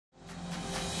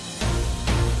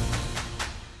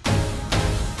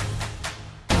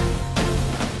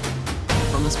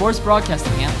the Sports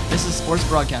Broadcasting Camp, this is Sports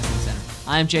Broadcasting Center.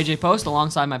 I am JJ Post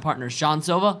alongside my partners John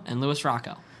Silva and Louis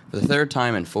Rocco. For the third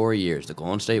time in 4 years, the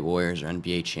Golden State Warriors are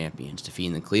NBA champions,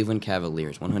 defeating the Cleveland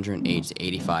Cavaliers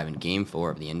 108-85 in Game 4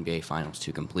 of the NBA Finals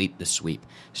to complete the sweep.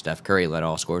 Steph Curry led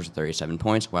all scorers with 37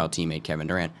 points, while teammate Kevin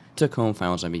Durant took home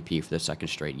Finals MVP for the second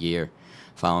straight year.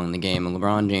 Following the game,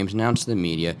 LeBron James announced to the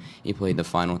media he played the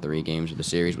final 3 games of the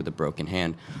series with a broken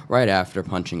hand, right after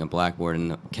punching a blackboard in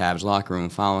the Cavs locker room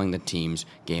following the team's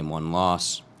Game 1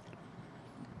 loss.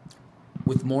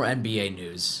 With more NBA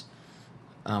news,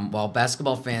 while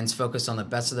basketball fans focus on the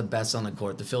best of the best on the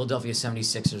court, the Philadelphia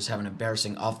 76ers have an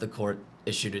embarrassing off-the-court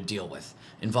issue to deal with,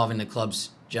 involving the club's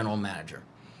general manager.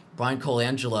 Brian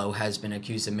Colangelo has been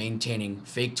accused of maintaining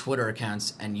fake Twitter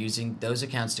accounts and using those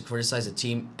accounts to criticize the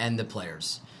team and the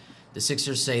players. The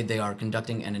Sixers say they are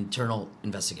conducting an internal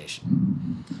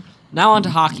investigation. Now on to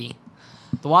hockey.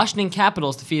 The Washington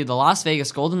Capitals defeated the Las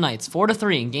Vegas Golden Knights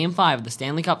 4-3 in Game 5 of the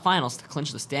Stanley Cup Finals to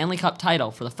clinch the Stanley Cup title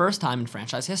for the first time in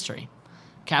franchise history.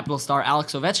 Capital star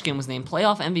Alex Ovechkin was named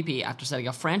playoff MVP after setting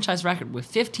a franchise record with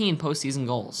 15 postseason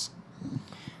goals.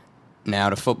 Now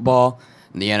to football.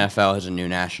 The NFL has a new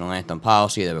national anthem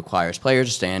policy that requires players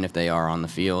to stand if they are on the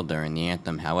field during the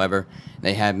anthem. However,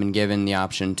 they have been given the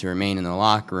option to remain in the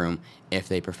locker room if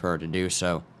they prefer to do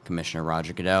so. Commissioner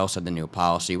Roger Goodell said the new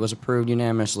policy was approved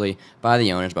unanimously by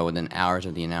the owners, but within hours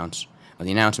of the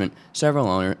announcement, several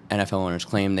NFL owners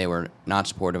claimed they were not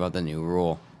supportive of the new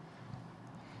rule.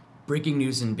 Breaking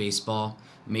news in baseball.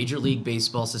 Major League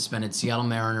Baseball suspended Seattle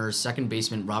Mariners second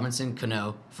baseman Robinson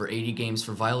Cano for 80 games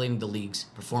for violating the league's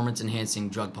performance-enhancing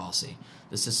drug policy.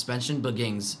 The suspension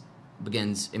begins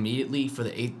immediately for the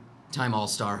 8-time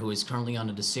All-Star, who is currently on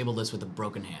a disabled list with a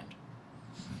broken hand.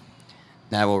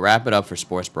 That will wrap it up for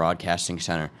Sports Broadcasting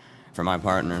Center. For my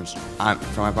partners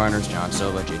John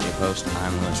Silva, JJ Post,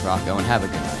 I'm Louis Rocco, and have a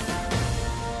good night.